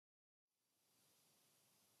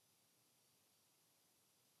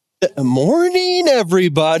Morning,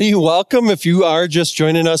 everybody. Welcome. If you are just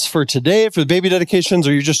joining us for today, for the baby dedications,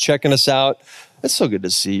 or you're just checking us out, it's so good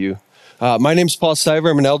to see you. My name's Paul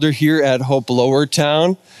Stiver. I'm an elder here at Hope Lower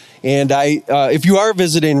Town. And if you are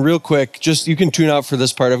visiting real quick, just you can tune out for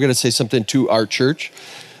this part. I've got to say something to our church.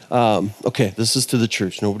 Okay, this is to the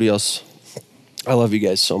church. Nobody else. I love you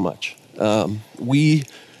guys so much.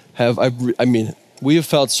 We have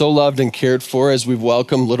felt so loved and cared for as we've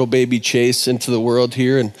welcomed little baby Chase into the world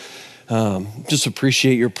here, and just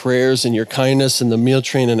appreciate your prayers and your kindness and the meal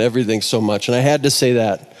train and everything so much. And I had to say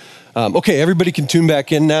that. Okay, everybody can tune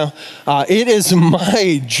back in now. It is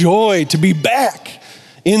my joy to be back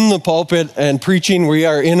in the pulpit and preaching. We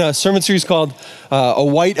are in a sermon series called A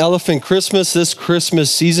White Elephant Christmas this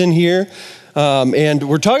Christmas season here. And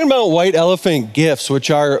we're talking about white elephant gifts,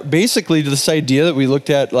 which are basically this idea that we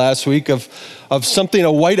looked at last week of something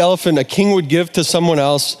a white elephant, a king would give to someone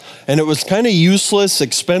else, and it was kind of useless,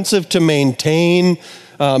 expensive to maintain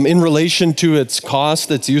in relation to its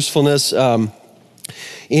cost, its usefulness, and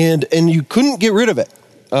you couldn't get rid of it.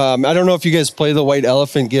 I don't know if you guys play the white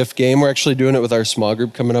elephant gift game. We're actually doing it with our small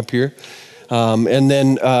group coming up here. And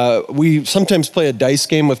then we sometimes play a dice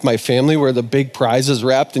game with my family where the big prize is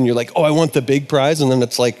wrapped and you're like, oh, I want the big prize. And then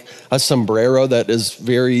it's like a sombrero that is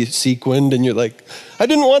very sequined and you're like, I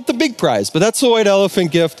didn't want the big prize, but that's the white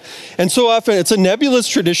elephant gift. And so often it's a nebulous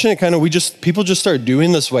tradition. People just start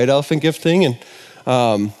doing this white elephant gift thing.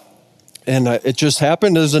 And it just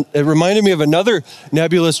happened. It reminded me of another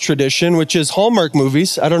nebulous tradition, which is Hallmark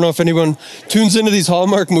movies. I don't know if anyone tunes into these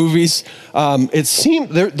Hallmark movies.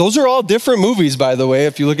 Those are all different movies, by the way.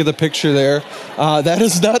 If you look at the picture there, that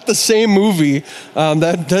is not the same movie.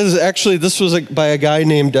 This was by a guy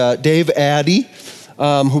named Dave Addy,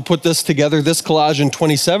 who put this together, this collage in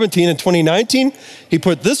 2017 and 2019. He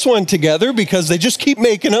put this one together because they just keep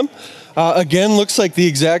making them. Again, looks like the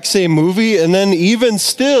exact same movie. And then even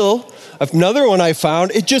still, another one I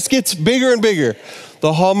found, it just gets bigger and bigger.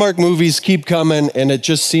 The Hallmark movies keep coming, and it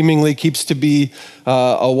just seemingly keeps to be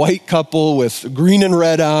a white couple with green and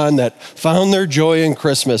red on that found their joy in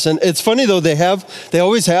Christmas. And it's funny, though, they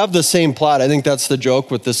always have the same plot. I think that's the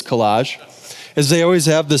joke with this collage, is they always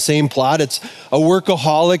have the same plot. It's a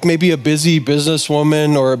workaholic, maybe a busy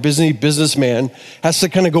businesswoman or a busy businessman has to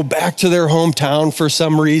kind of go back to their hometown for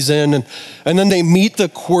some reason. And then they meet the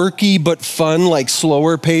quirky but fun, like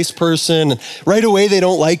slower paced person. And right away they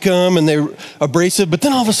don't like them and they're abrasive, but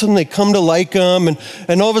then all of a sudden they come to like them.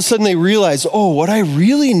 And all of a sudden they realize, oh, what I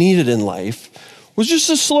really needed in life was just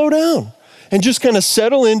to slow down and just kind of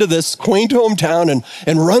settle into this quaint hometown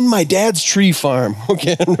and run my dad's tree farm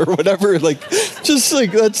again or whatever. It's just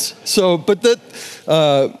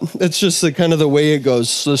the kind of the way it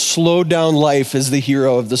goes. The slowed down life is the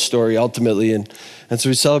hero of the story ultimately. And so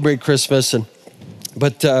we celebrate Christmas. So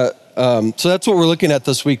that's what we're looking at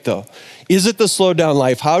this week though. Is it the slowed down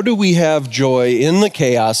life? How do we have joy in the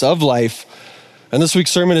chaos of life? And this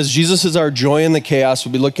week's sermon is Jesus is our joy in the chaos.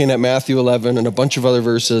 We'll be looking at Matthew 11 and a bunch of other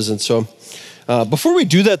verses. And so before we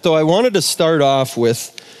do that, though, I wanted to start off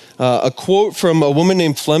with a quote from a woman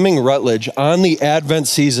named Fleming Rutledge on the Advent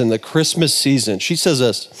season, the Christmas season. She says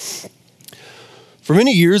this: "For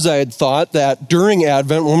many years, I had thought that during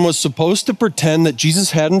Advent, one was supposed to pretend that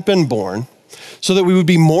Jesus hadn't been born so that we would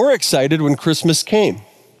be more excited when Christmas came.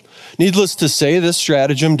 Needless to say, this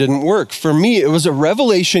stratagem didn't work. For me, it was a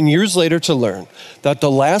revelation years later to learn that the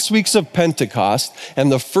last weeks of Pentecost and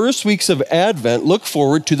the first weeks of Advent look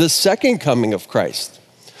forward to the second coming of Christ.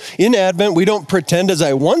 In Advent, we don't pretend, as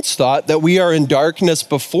I once thought, that we are in darkness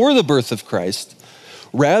before the birth of Christ.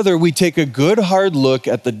 Rather, we take a good hard look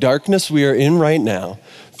at the darkness we are in right now,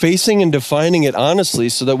 facing and defining it honestly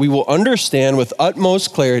so that we will understand with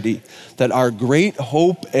utmost clarity that our great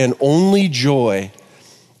hope and only joy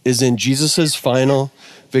is in Jesus' final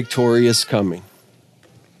victorious coming."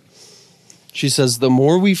 She says, the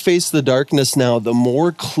more we face the darkness now, the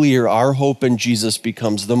more clear our hope in Jesus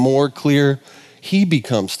becomes, the more clear he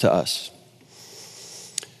becomes to us.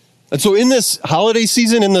 And so in this holiday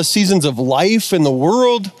season, in the seasons of life in the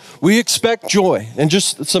world, we expect joy. And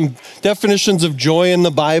just some definitions of joy in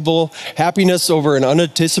the Bible: happiness over an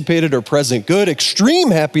unanticipated or present good,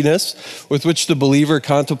 extreme happiness with which the believer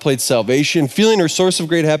contemplates salvation, feeling or source of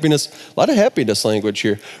great happiness, a lot of happiness language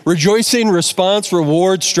here, rejoicing, response,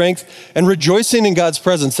 reward, strength, and rejoicing in God's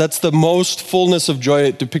presence. That's the most fullness of joy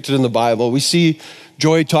depicted in the Bible. We see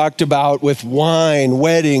joy talked about with wine,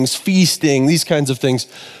 weddings, feasting, these kinds of things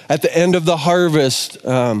at the end of the harvest.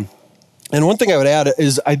 And one thing I would add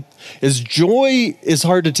is joy is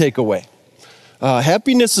hard to take away.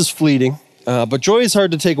 Happiness is fleeting, but joy is hard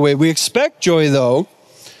to take away. We expect joy though,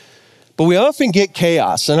 But we often get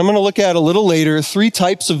chaos. And I'm going to look at a little later 3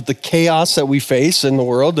 types of the chaos that we face in the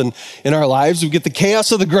world and in our lives. We get the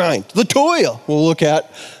chaos of the grind, the toil. We'll look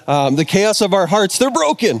at the chaos of our hearts. They're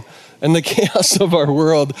broken. And the chaos of our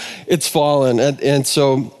world, it's fallen. And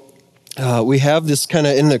so we have this kind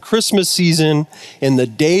of in the Christmas season, in the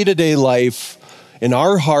day-to-day life, in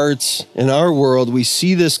our hearts, in our world, we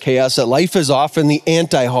see this chaos, that life is often the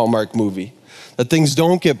anti-Hallmark movie, that things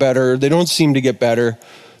don't get better, they don't seem to get better,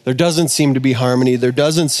 there doesn't seem to be harmony, there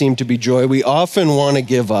doesn't seem to be joy. We often want to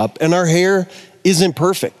give up, and our hair isn't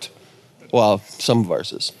perfect. Well, some of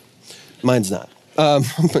ours is. Mine's not.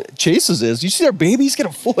 Chase's is. You see our baby? He's got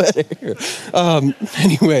a full head of hair.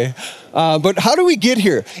 Anyway, but how do we get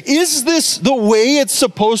here? Is this the way it's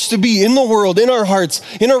supposed to be in the world, in our hearts,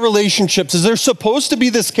 in our relationships? Is there supposed to be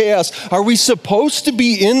this chaos? Are we supposed to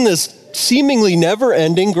be in this seemingly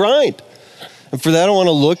never-ending grind? And for that, I want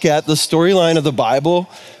to look at the storyline of the Bible.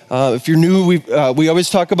 If you're new, we always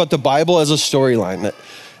talk about the Bible as a storyline. That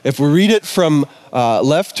if we read it from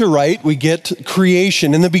left to right, we get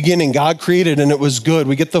creation. In the beginning, God created and it was good.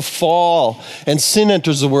 We get the fall and sin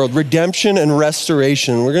enters the world, redemption and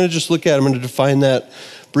restoration. We're going to just look at them and define that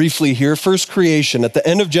briefly here. First, creation. At the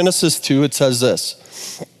end of Genesis 2, it says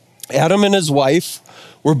this: Adam and his wife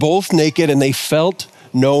were both naked and they felt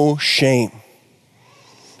no shame.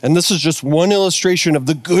 And this is just one illustration of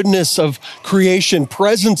the goodness of creation,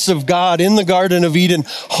 presence of God in the Garden of Eden,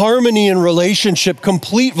 harmony in relationship,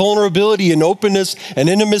 complete vulnerability and openness and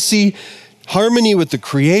intimacy, harmony with the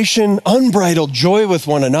creation, unbridled joy with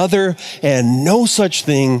one another, and no such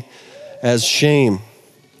thing as shame.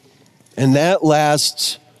 And that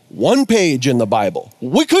lasts 1 page in the Bible.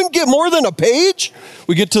 We couldn't get more than a page.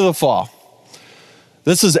 We get to the fall.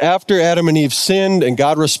 This is after Adam and Eve sinned, and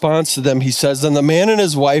God responds to them. He says, "Then the man and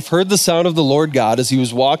his wife heard the sound of the Lord God as he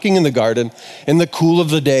was walking in the garden in the cool of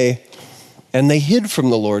the day, and they hid from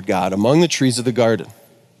the Lord God among the trees of the garden."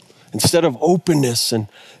 Instead of openness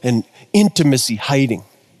and intimacy, hiding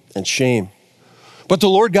and shame. But the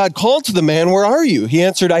Lord God called to the man, "Where are you?" He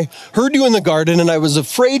answered, "I heard you in the garden, and I was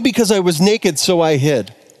afraid because I was naked, so I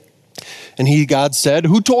hid." And God said,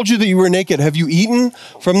 "Who told you that you were naked? Have you eaten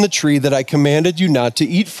from the tree that I commanded you not to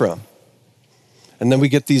eat from?" And then we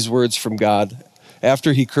get these words from God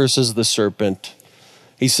after he curses the serpent.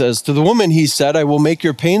 He says, "To the woman he said, I will make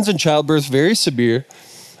your pains in childbirth very severe,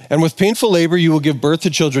 and with painful labor you will give birth to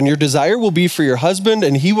children. Your desire will be for your husband,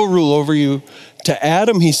 and he will rule over you. To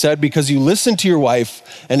Adam he said, because you listened to your wife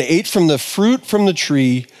and ate from the fruit from the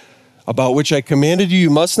tree about which I commanded you, you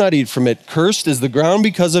must not eat from it. Cursed is the ground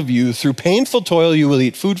because of you. Through painful toil you will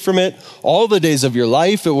eat food from it all the days of your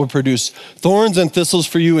life. It will produce thorns and thistles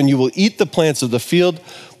for you, and you will eat the plants of the field.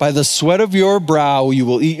 By the sweat of your brow you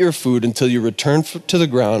will eat your food until you return to the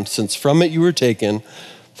ground, since from it you were taken.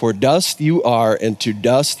 For dust you are, and to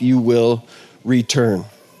dust you will return."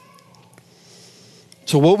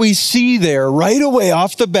 So what we see there right away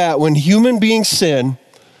off the bat when human beings sin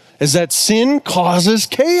is that sin causes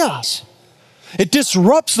chaos. It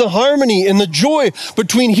disrupts the harmony and the joy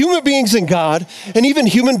between human beings and God, and even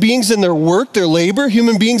human beings in their work, their labor,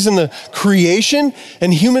 human beings in the creation,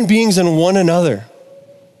 and human beings in one another.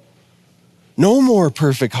 No more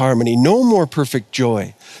perfect harmony, no more perfect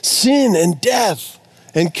joy. Sin and death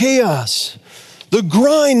and chaos, the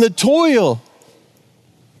grind, the toil.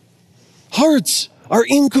 Hearts are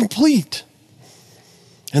incomplete.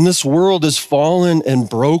 And this world is fallen and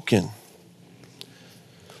broken.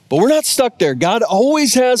 But we're not stuck there. God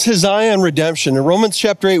always has his eye on redemption. In Romans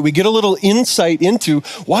chapter 8, we get a little insight into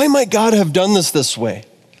why might God have done this way.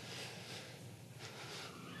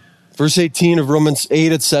 Verse 18 of Romans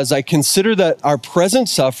 8, it says, "I consider that our present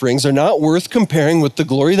sufferings are not worth comparing with the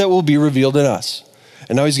glory that will be revealed in us."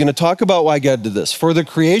 And now he's going to talk about why God did this. "For the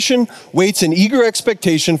creation waits in eager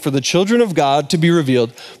expectation for the children of God to be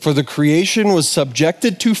revealed. For the creation was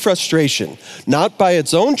subjected to frustration, not by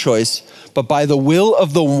its own choice, but by the will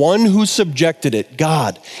of the one who subjected it,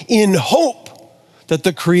 God, in hope that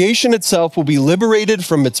the creation itself will be liberated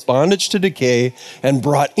from its bondage to decay and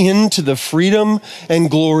brought into the freedom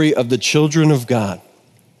and glory of the children of God."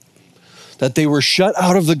 That they were shut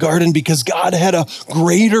out of the garden because God had a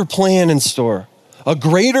greater plan in store. A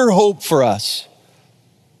greater hope for us.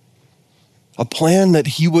 A plan that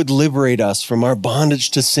he would liberate us from our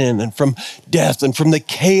bondage to sin and from death and from the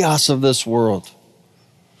chaos of this world.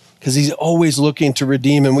 Because he's always looking to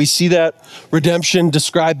redeem. And we see that redemption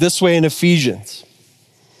described this way in Ephesians.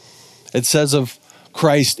 It says of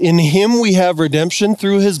Christ, "In him we have redemption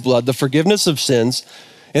through his blood, the forgiveness of sins,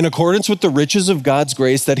 in accordance with the riches of God's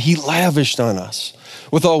grace that he lavished on us.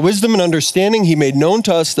 With all wisdom and understanding, he made known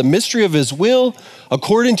to us the mystery of his will,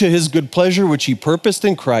 according to his good pleasure, which he purposed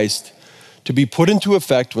in Christ, to be put into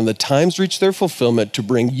effect when the times reach their fulfillment, to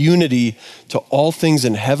bring unity to all things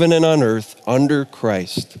in heaven and on earth under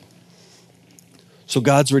Christ. So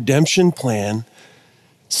God's redemption plan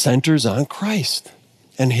centers on Christ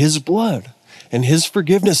and his blood and his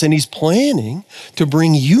forgiveness, and he's planning to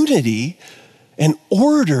bring unity and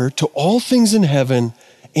order to all things in heaven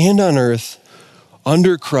and on earth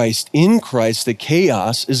under Christ. In Christ, the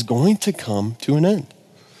chaos is going to come to an end.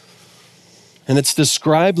 And it's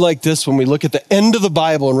described like this when we look at the end of the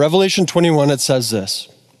Bible. In Revelation 21, it says this.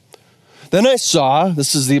 Then I saw,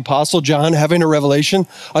 this is the Apostle John having a revelation,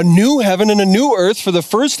 a new heaven and a new earth, for the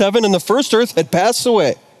first heaven and the first earth had passed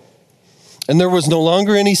away, and there was no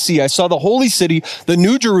longer any sea. I saw the holy city, the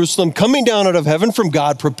new Jerusalem, coming down out of heaven from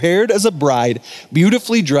God, prepared as a bride,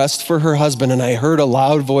 beautifully dressed for her husband. And I heard a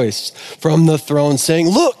loud voice from the throne saying,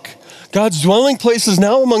 look, God's dwelling place is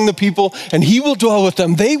now among the people, and he will dwell with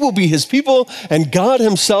them. They will be his people, and God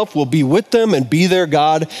himself will be with them and be their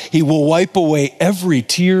God. He will wipe away every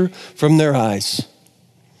tear from their eyes.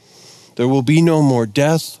 There will be no more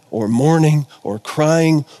death or mourning or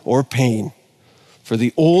crying or pain, for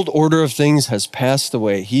the old order of things has passed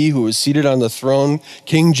away. He who is seated on the throne,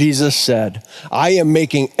 King Jesus, said, I am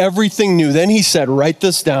making everything new. Then he said, write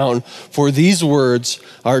this down, for these words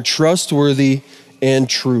are trustworthy and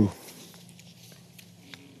true.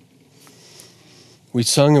 We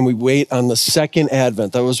sung and we wait on the second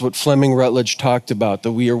advent. That was what Fleming Rutledge talked about,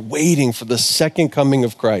 that we are waiting for the second coming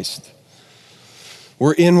of Christ.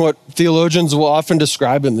 We're in what theologians will often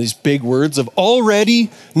describe in these big words of already,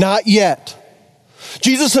 not yet.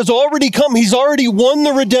 Jesus has already come. He's already won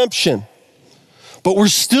the redemption. But we're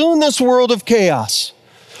still in this world of chaos.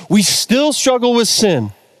 We still struggle with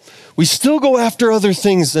sin. We still go after other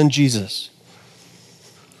things than Jesus.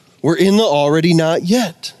 We're in the already, not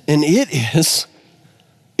yet. And it is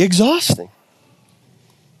exhausting.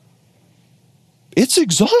 It's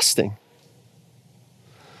exhausting.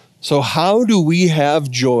 So how do we have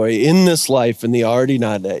joy in this life in the already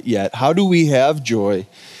not yet? How do we have joy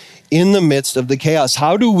in the midst of the chaos?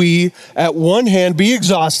 How do we, at one hand, be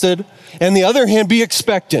exhausted and the other hand, be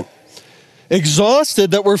expectant? Exhausted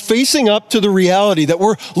that we're facing up to the reality, that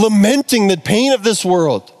we're lamenting the pain of this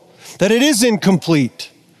world, that it is incomplete,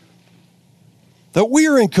 that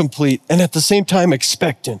we're incomplete, and at the same time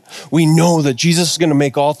expectant. We know that Jesus is going to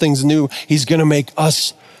make all things new. He's going to make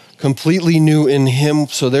us completely new in him,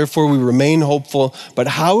 so therefore we remain hopeful. But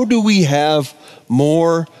how do we have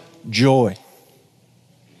more joy?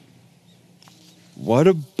 What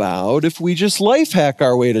about if we just life hack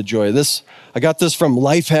our way to joy? I got this from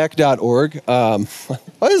lifehack.org.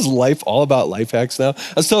 Why is life all about life hacks now?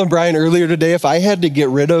 I was telling Brian earlier today, if I had to get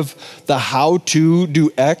rid of the how to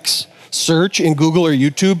do X search in Google or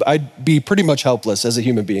YouTube, I'd be pretty much helpless as a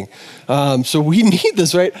human being. So we need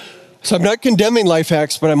this, right? So I'm not condemning life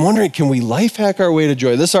hacks, but I'm wondering, can we life hack our way to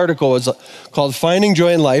joy? This article was called Finding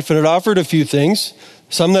Joy in Life, and it offered a few things.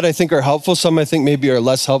 Some that I think are helpful, some I think maybe are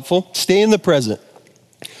less helpful. Stay in the present.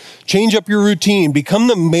 Change up your routine. Become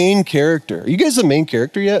the main character. Are you guys the main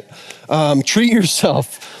character yet? Treat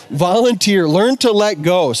yourself. Volunteer. Learn to let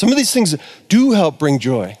go. Some of these things do help bring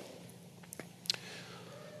joy.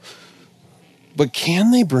 But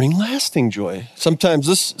can they bring lasting joy?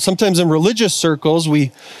 Sometimes in religious circles,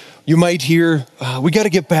 you might hear, we got to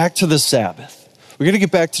get back to the Sabbath. We got to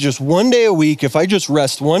get back to just one day a week. If I just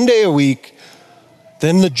rest one day a week,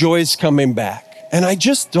 then the joy's coming back. And I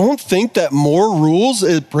just don't think that more rules,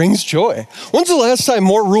 it brings joy. When's the last time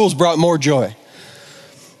more rules brought more joy?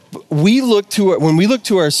 When we look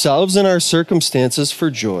to ourselves and our circumstances for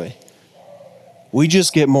joy, we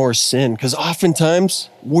just get more sin, because oftentimes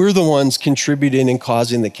we're the ones contributing and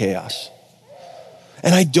causing the chaos.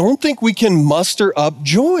 And I don't think we can muster up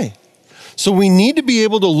joy. So we need to be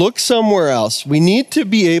able to look somewhere else. We need to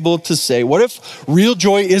be able to say, what if real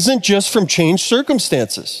joy isn't just from changed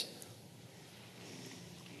circumstances,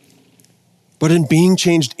 but in being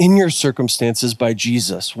changed in your circumstances by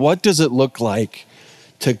Jesus? What does it look like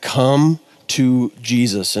to come to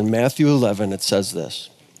Jesus? In Matthew 11, it says this.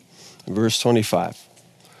 Verse 25.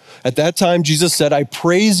 At that time, Jesus said, I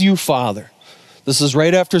praise you, Father. This is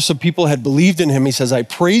right after some people had believed in him. He says, I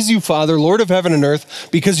praise you, Father, Lord of heaven and earth,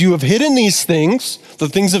 because you have hidden these things, the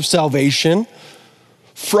things of salvation,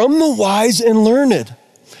 from the wise and learned,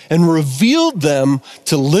 and revealed them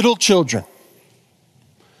to little children.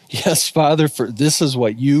 Yes, Father, for this is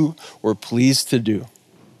what you were pleased to do.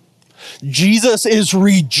 Jesus is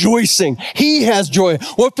rejoicing. He has joy.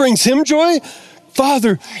 What brings him joy?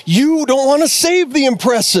 Father, you don't want to save the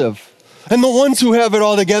impressive And the ones who have it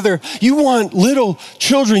all together, you want little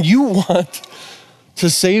children, you want to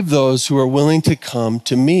save those who are willing to come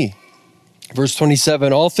to me. Verse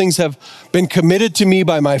 27, all things have been committed to me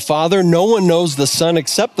by my Father. No one knows the Son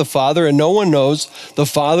except the Father, and no one knows the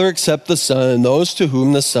Father except the Son, and those to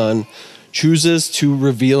whom the Son chooses to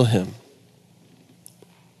reveal him.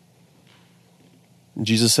 And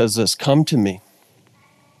Jesus says this, come to me,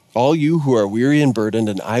 all you who are weary and burdened,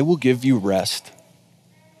 and I will give you rest.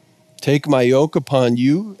 Take my yoke upon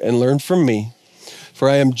you and learn from me, for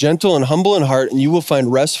I am gentle and humble in heart, and you will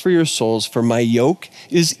find rest for your souls, for my yoke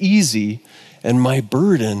is easy and my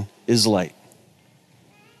burden is light.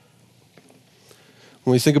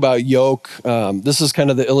 When we think about yoke, this is kind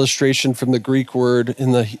of the illustration from the Greek word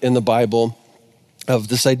in the Bible of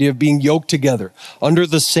this idea of being yoked together, under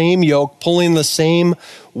the same yoke, pulling the same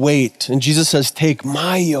weight. And Jesus says, take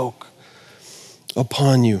my yoke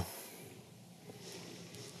upon you.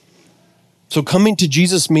 So coming to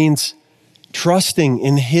Jesus means trusting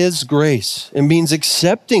in his grace. It means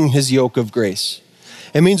accepting his yoke of grace.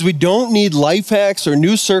 It means we don't need life hacks or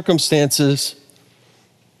new circumstances.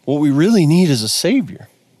 What we really need is a Savior.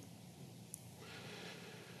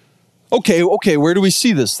 Okay, where do we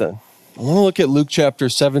see this then? I want to look at Luke chapter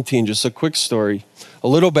 17, just a quick story. A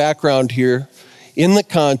little background here. In the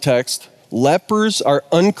context, lepers are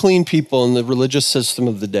unclean people in the religious system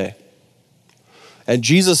of the day. And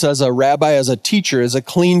Jesus, as a rabbi, as a teacher, is a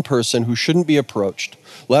clean person who shouldn't be approached.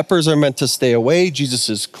 Lepers are meant to stay away. Jesus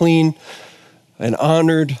is clean and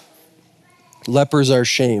honored. Lepers are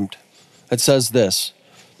shamed. It says this.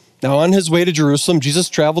 Now, on his way to Jerusalem, Jesus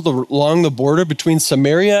traveled along the border between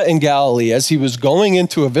Samaria and Galilee. As he was going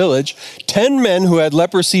into a village, 10 men who had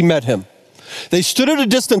leprosy met him. They stood at a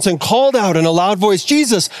distance and called out in a loud voice,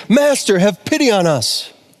 Jesus, Master, have pity on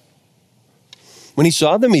us. When he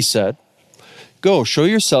saw them, he said, go, show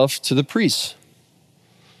yourself to the priests.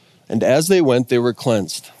 And as they went, they were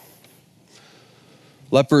cleansed.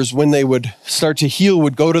 Lepers, when they would start to heal,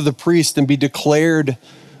 would go to the priest and be declared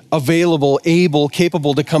available, able,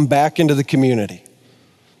 capable to come back into the community,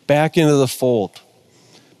 back into the fold.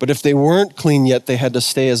 But if they weren't clean yet, they had to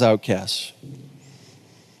stay as outcasts.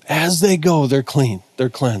 As they go, they're clean, they're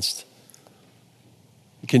cleansed.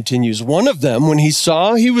 It continues, one of them, when he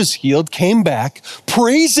saw he was healed, came back,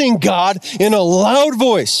 praising God in a loud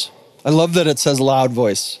voice. I love that it says loud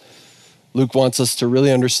voice. Luke wants us to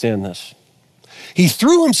really understand this. He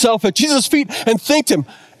threw himself at Jesus' feet and thanked him,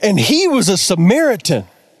 and he was a Samaritan.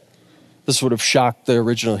 This would have shocked the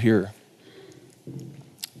original hearer.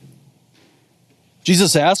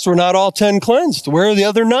 Jesus asked, were not all 10 cleansed? Where are the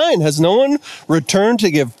other 9? Has no one returned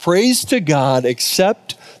to give praise to God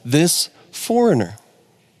except this foreigner?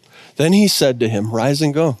 Then he said to him, rise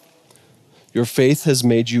and go. Your faith has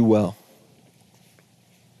made you well.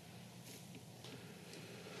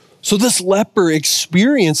 So this leper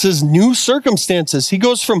experiences new circumstances. He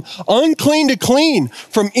goes from unclean to clean,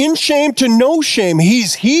 from in shame to no shame.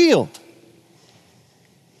 He's healed.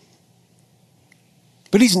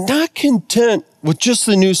 But he's not content with just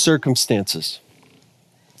the new circumstances.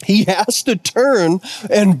 He has to turn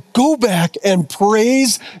and go back and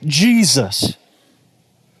praise Jesus.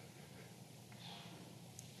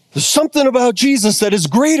 There's something about Jesus that is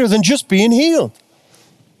greater than just being healed.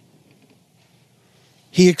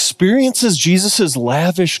 He experiences Jesus'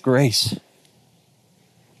 lavish grace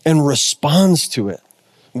and responds to it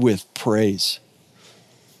with praise.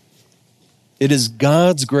 It is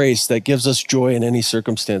God's grace that gives us joy in any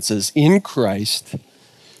circumstances. In Christ,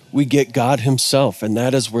 we get God himself, and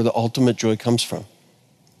that is where the ultimate joy comes from.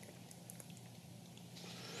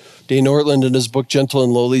 Dane Ortland, in his book, Gentle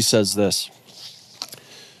and Lowly, says this.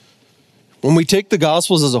 When we take the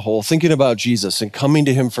Gospels as a whole, thinking about Jesus and coming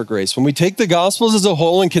to him for grace, when we take the Gospels as a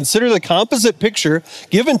whole and consider the composite picture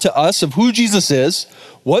given to us of who Jesus is,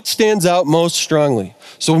 what stands out most strongly?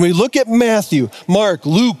 So when we look at Matthew, Mark,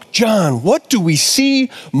 Luke, John, what do we see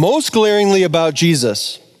most glaringly about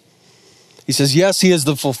Jesus? He says, yes, he is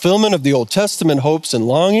the fulfillment of the Old Testament hopes and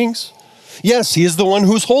longings. Yes, he is the one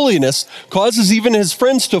whose holiness causes even his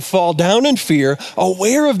friends to fall down in fear,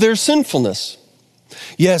 aware of their sinfulness.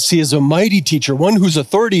 Yes, he is a mighty teacher, one whose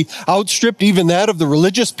authority outstripped even that of the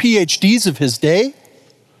religious PhDs of his day.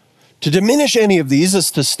 To diminish any of these is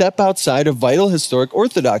to step outside of vital historic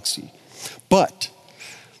orthodoxy. But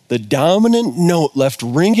the dominant note left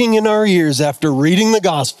ringing in our ears after reading the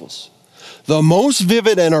Gospels, the most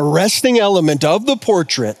vivid and arresting element of the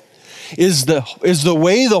portrait is the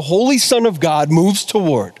way the Holy Son of God moves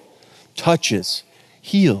toward, touches,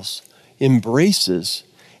 heals, embraces,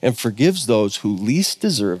 and forgives those who least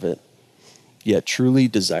deserve it, yet truly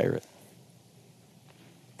desire it.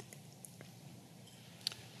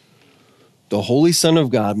 the Holy Son of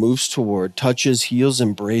God moves toward, touches, heals,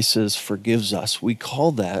 embraces, forgives us. We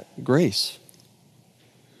call that grace.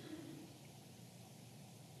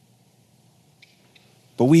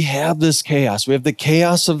 But we have this chaos. We have the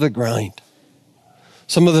chaos of the grind.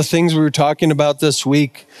 Some of the things we were talking about this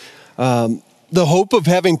week, the hope of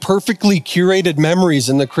having perfectly curated memories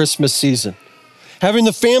in the Christmas season, having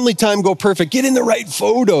the family time go perfect, getting the right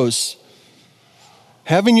photos,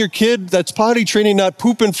 having your kid that's potty training not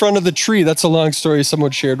poop in front of the tree. That's a long story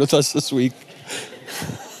someone shared with us this week.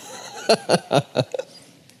 But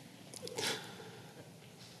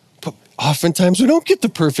oftentimes we don't get the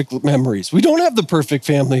perfect memories. We don't have the perfect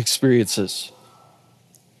family experiences.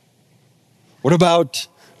 What about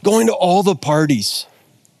going to all the parties?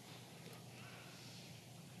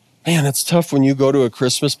 Man, it's tough when you go to a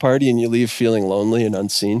Christmas party and you leave feeling lonely and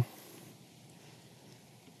unseen.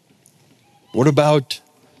 What about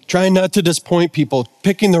trying not to disappoint people,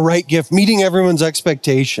 picking the right gift, meeting everyone's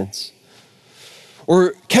expectations?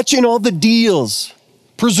 Or catching all the deals,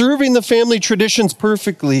 preserving the family traditions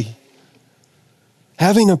perfectly,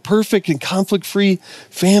 having a perfect and conflict-free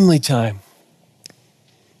family time.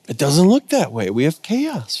 It doesn't look that way. We have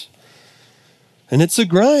chaos. And it's a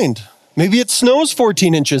grind. Maybe it snows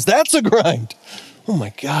 14 inches. That's a grind. Oh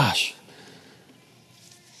my gosh.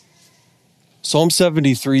 Psalm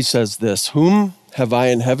 73 says this, "Whom have I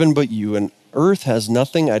in heaven but you, and earth has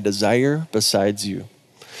nothing I desire besides you.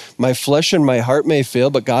 My flesh and my heart may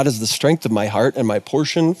fail, but God is the strength of my heart and my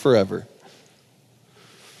portion forever."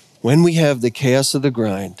 When we have the chaos of the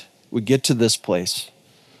grind, we get to this place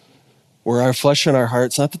where our flesh and our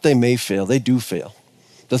hearts, not that they may fail, they do fail.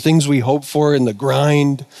 The things we hope for in the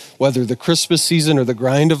grind, whether the Christmas season or the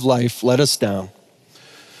grind of life, let us down.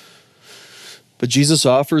 But Jesus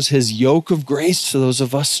offers his yoke of grace to those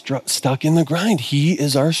of us stuck in the grind. He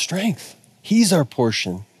is our strength. He's our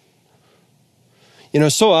portion. You know,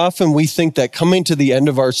 so often we think that coming to the end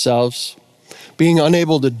of ourselves, being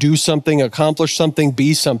unable to do something, accomplish something,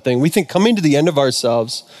 be something, we think coming to the end of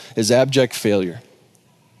ourselves is abject failure.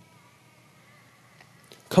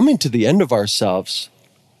 Coming to the end of ourselves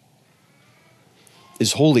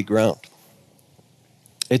is holy ground.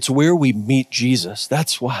 It's where we meet Jesus.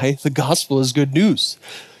 That's why the gospel is good news.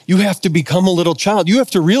 You have to become a little child. You have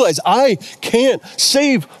to realize I can't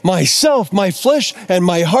save myself. My flesh and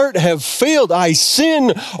my heart have failed. I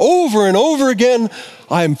sin over and over again.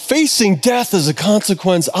 I'm facing death as a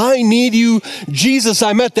consequence. I need you, Jesus.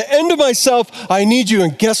 I'm at the end of myself. I need you.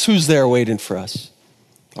 And guess who's there waiting for us?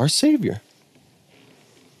 Our Savior.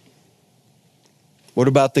 What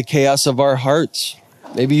about the chaos of our hearts?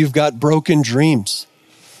 Maybe you've got broken dreams.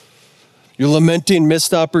 You're lamenting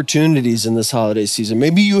missed opportunities in this holiday season.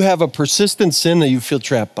 Maybe you have a persistent sin that you feel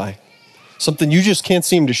trapped by, something you just can't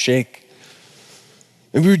seem to shake.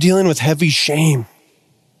 Maybe you're dealing with heavy shame.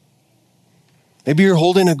 Maybe you're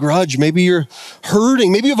holding a grudge. Maybe you're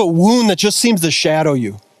hurting. Maybe you have a wound that just seems to shadow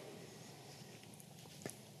you.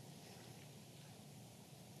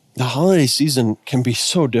 The holiday season can be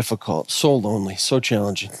so difficult, so lonely, so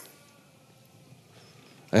challenging.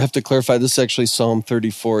 I have to clarify, this is actually Psalm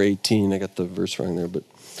 34:18. I got the verse wrong there, but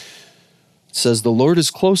it says, "The Lord is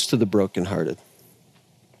close to the brokenhearted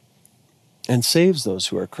and saves those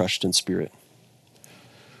who are crushed in spirit."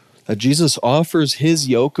 That Jesus offers his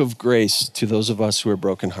yoke of grace to those of us who are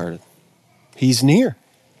brokenhearted. He's near.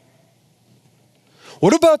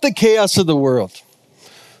 What about the chaos of the world?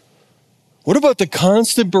 What about the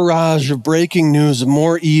constant barrage of breaking news of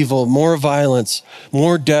more evil, more violence,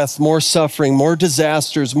 more death, more suffering, more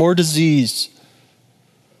disasters, more disease?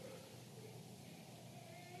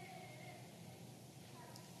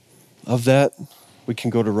 Of that, we can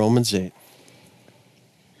go to Romans 8.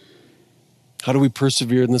 How do we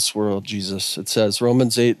persevere in this world, Jesus? It says,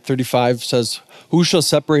 Romans 8:35 says, "Who shall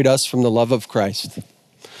separate us from the love of Christ?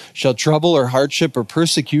 Shall trouble or hardship or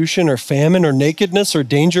persecution or famine or nakedness or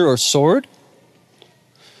danger or sword?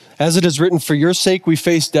 As it is written, for your sake we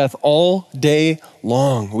face death all day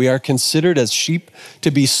long. We are considered as sheep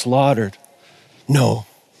to be slaughtered. No,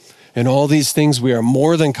 in all these things we are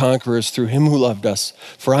more than conquerors through him who loved us.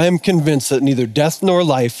 For I am convinced that neither death nor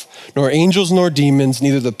life, nor angels nor demons,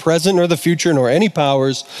 neither the present nor the future, nor any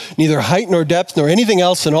powers, neither height nor depth, nor anything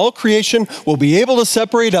else in all creation will be able to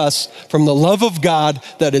separate us from the love of God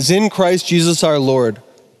that is in Christ Jesus our Lord."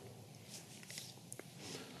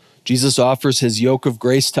 Jesus offers his yoke of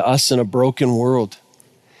grace to us in a broken world.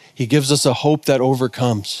 He gives us a hope that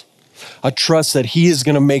overcomes, a trust that he is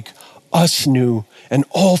going to make us new and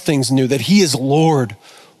all things new, that he is Lord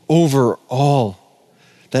over all,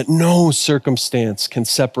 that no circumstance can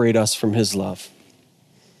separate us from his love.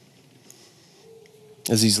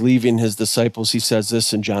 As he's leaving his disciples, he says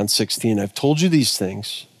this in John 16, I've told you these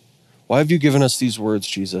things. Why have you given us these words,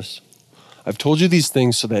 Jesus? I've told you these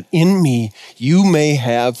things so that in me you may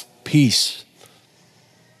have peace.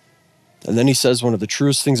 And then he says one of the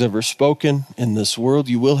truest things ever spoken, in this world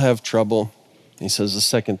you will have trouble. He says the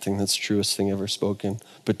second thing that's the truest thing ever spoken,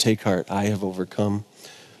 but take heart, I have overcome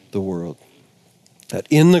the world. That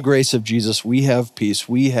in the grace of Jesus, we have peace,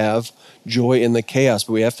 we have joy in the chaos,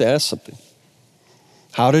 but we have to ask something.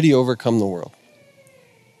 How did he overcome the world?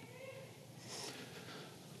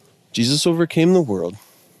 Jesus overcame the world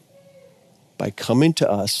by coming to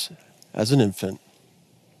us as an infant,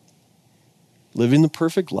 living the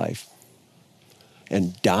perfect life,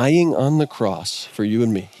 and dying on the cross for you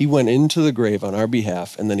and me. He went into the grave on our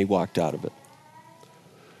behalf, and then he walked out of it.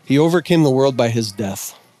 He overcame the world by his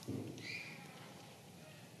death.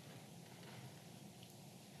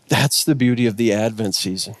 That's the beauty of the Advent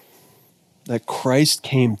season, that Christ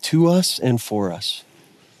came to us and for us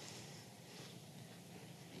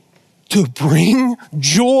to bring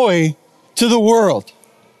joy to the world.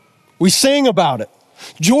 We sang about it.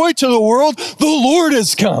 Joy to the world, the Lord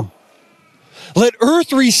has come. Let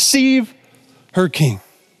earth receive her King.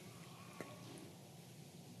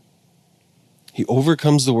 He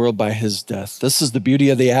overcomes the world by his death. This is the beauty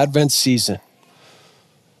of the Advent season.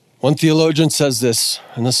 One theologian says this,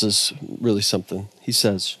 and this is really something. He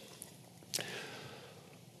says,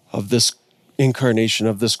 of this incarnation,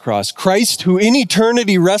 of this cross, Christ, who in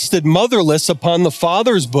eternity rested motherless upon the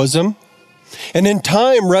Father's bosom, and in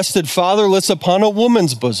time rested fatherless upon a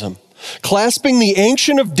woman's bosom, clasping the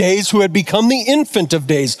Ancient of Days who had become the Infant of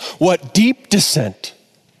Days. What deep descent!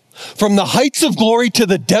 From the heights of glory to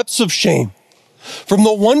the depths of shame, from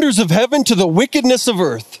the wonders of heaven to the wickedness of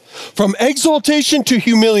earth, from exaltation to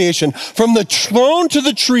humiliation, from the throne to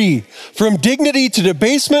the tree, from dignity to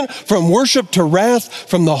debasement, from worship to wrath,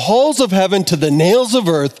 from the halls of heaven to the nails of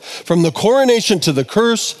earth, from the coronation to the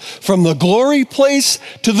curse, from the glory place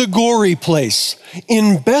to the gory place.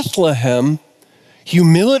 In Bethlehem,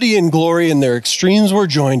 humility and glory in their extremes were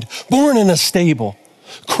joined, born in a stable,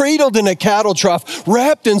 cradled in a cattle trough,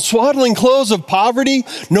 wrapped in swaddling clothes of poverty,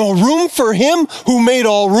 no room for him who made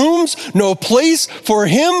all rooms, no place for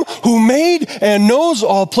him who made and knows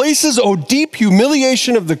all places. O deep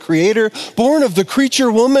humiliation of the Creator, born of the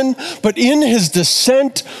creature woman, but in his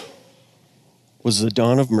descent was the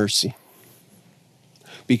dawn of mercy.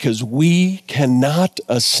 Because we cannot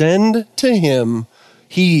ascend to him,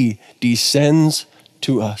 he descends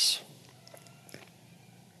to us.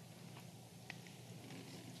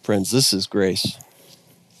 Friends, this is grace.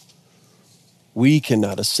 We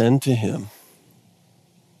cannot ascend to him.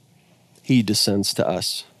 He descends to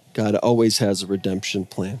us. God always has a redemption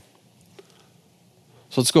plan.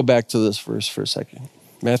 So let's go back to this verse for a second.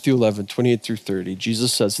 Matthew 11, 28 through 30.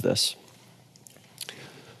 Jesus says this.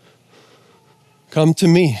 Come to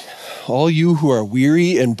me, all you who are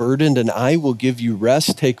weary and burdened, and I will give you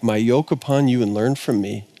rest. Take my yoke upon you and learn from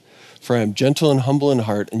me. For I am gentle and humble in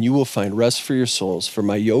heart, and you will find rest for your souls. For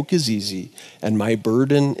my yoke is easy, and my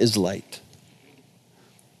burden is light.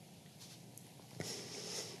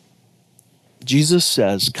 Jesus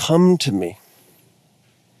says, come to me,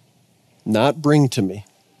 not bring to me.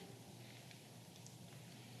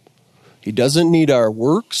 He doesn't need our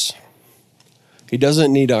works. He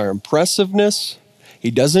doesn't need our impressiveness. He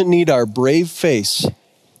doesn't need our brave face.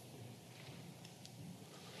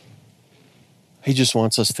 He just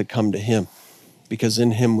wants us to come to him, because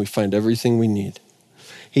in him we find everything we need.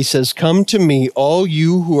 He says, come to me, all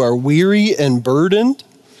you who are weary and burdened.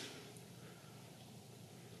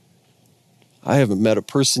 I haven't met a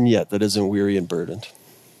person yet that isn't weary and burdened.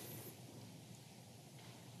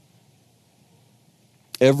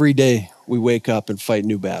 Every day we wake up and fight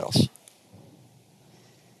new battles.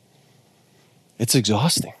 It's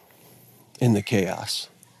exhausting in the chaos.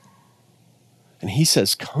 And he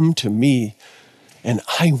says, come to me and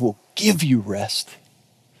I will give you rest.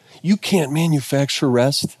 You can't manufacture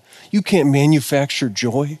rest. You can't manufacture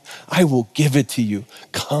joy. I will give it to you.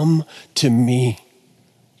 Come to me.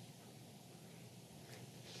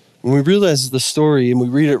 When we realize the story and we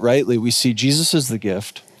read it rightly, we see Jesus as the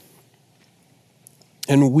gift.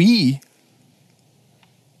 And we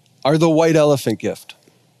are the white elephant gift.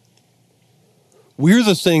 We're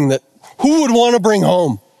the thing that who would want to bring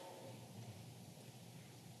home?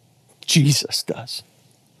 Jesus does.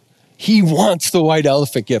 He wants the white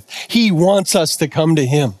elephant gift. He wants us to come to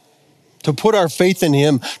him, to put our faith in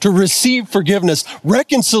him, to receive forgiveness,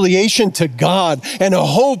 reconciliation to God, and a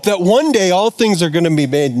hope that one day all things are going to be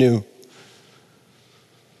made new.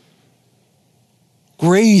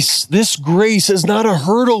 Grace, this grace is not a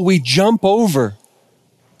hurdle we jump over.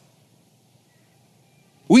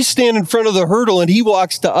 We stand in front of the hurdle and he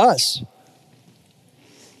walks to us.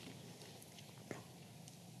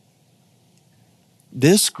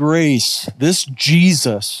 This grace, this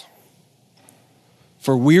Jesus,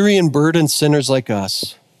 for weary and burdened sinners like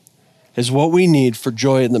us, is what we need for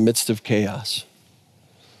joy in the midst of chaos.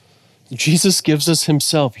 Jesus gives us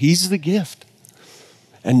himself. He's the gift.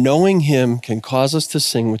 And knowing him can cause us to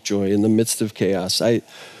sing with joy in the midst of chaos.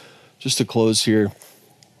 Just to close here,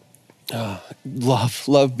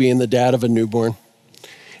 love being the dad of a newborn.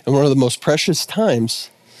 And one of the most precious times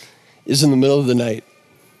is in the middle of the night.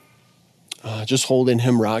 Just holding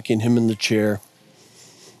him, rocking him in the chair.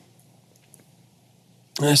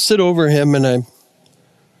 And I sit over him and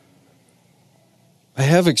I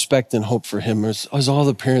have expectant hope for him, as all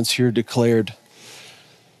the parents here declared.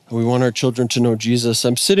 We want our children to know Jesus.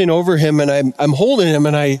 I'm sitting over him and I'm holding him,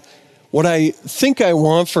 and what I think I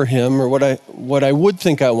want for him, or what I would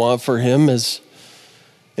think I want for him, is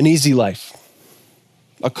an easy life,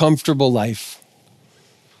 a comfortable life,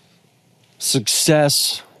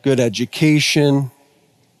 success, good education,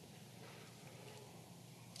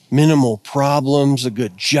 minimal problems, a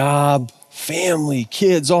good job, family,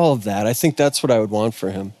 kids, all of that. I think that's what I would want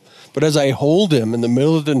for him. But as I hold him in the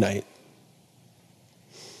middle of the night,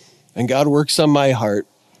 and God works on my heart,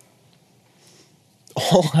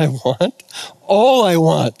 all I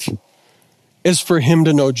want is for him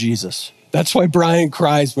to know Jesus. That's why Brian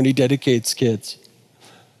cries when he dedicates kids.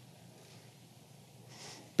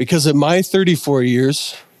 Because at my 34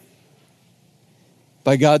 years,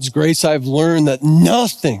 by God's grace, I've learned that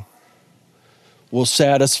nothing will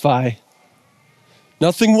satisfy,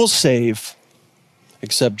 nothing will save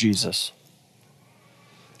except Jesus.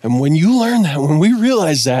 And when you learn that, when we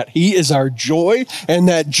realize that, he is our joy, and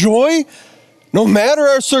that joy, no matter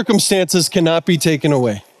our circumstances, cannot be taken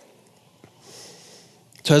away.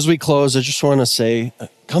 So as we close, I just want to say,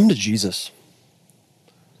 come to Jesus.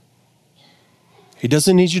 He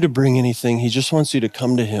doesn't need you to bring anything. He just wants you to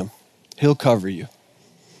come to him. He'll cover you.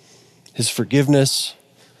 His forgiveness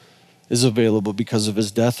is available because of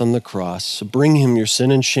his death on the cross. So bring him your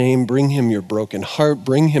sin and shame. Bring him your broken heart.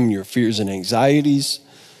 Bring him your fears and anxieties.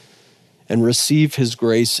 And receive his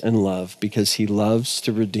grace and love, because he loves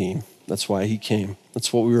to redeem. That's why he came.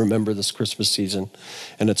 That's what we remember this Christmas season.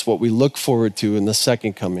 And it's what we look forward to in the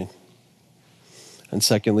second coming. And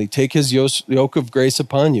secondly, take his yoke of grace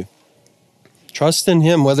upon you. Trust in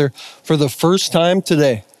him, whether for the first time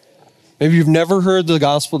today. Maybe you've never heard the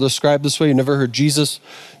gospel described this way. You've never heard Jesus.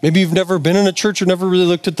 Maybe you've never been in a church or never really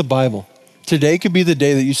looked at the Bible. Today could be the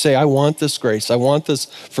day that you say, I want this grace. I want this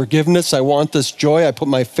forgiveness. I want this joy. I put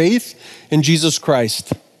my faith in Jesus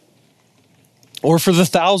Christ. Or for the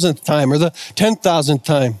 1,000th time or the 10,000th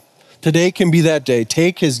time, today can be that day.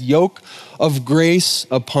 Take his yoke of grace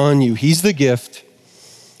upon you. He's the gift.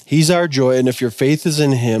 He's our joy. And if your faith is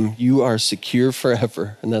in him, you are secure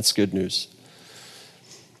forever. And that's good news.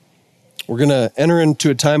 We're going to enter into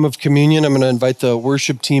a time of communion. I'm going to invite the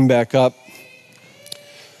worship team back up.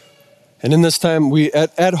 And in this time, we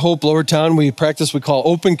at Hope Lowertown, we practice we call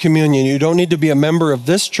open communion. You don't need to be a member of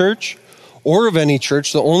this church or of any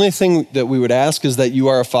church. The only thing that we would ask is that you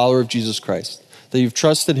are a follower of Jesus Christ, that you've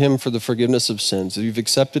trusted him for the forgiveness of sins, that you've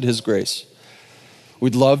accepted his grace.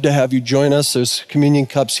 We'd love to have you join us. There's communion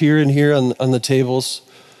cups here and here on the tables.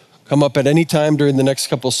 Come up at any time during the next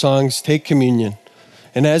couple songs, take communion.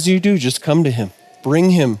 And as you do, just come to him.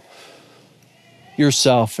 Bring him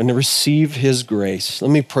yourself and receive his grace.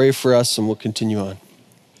 Let me pray for us and we'll continue on.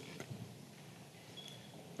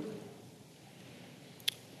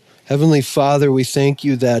 Heavenly Father, we thank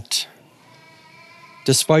you that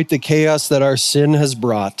despite the chaos that our sin has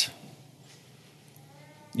brought,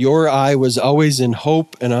 your eye was always in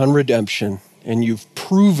hope and on redemption, and you've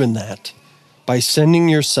proven that by sending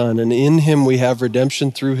your Son, and in him we have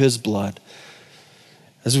redemption through his blood.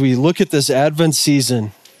 As we look at this Advent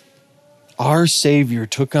season, our Savior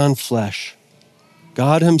took on flesh,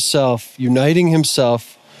 God himself, uniting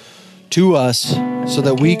himself to us so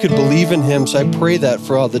that we could believe in him. So I pray that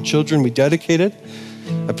for all the children we dedicated.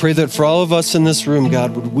 I pray that for all of us in this room,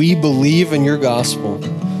 God, would we believe in your gospel?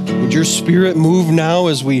 Would your spirit move now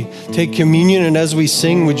as we take communion and as we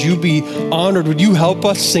sing? Would you be honored? Would you help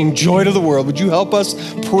us sing joy to the world? Would you help us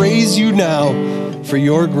praise you now for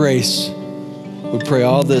your grace? We pray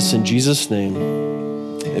all this in Jesus' name.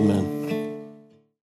 Amen.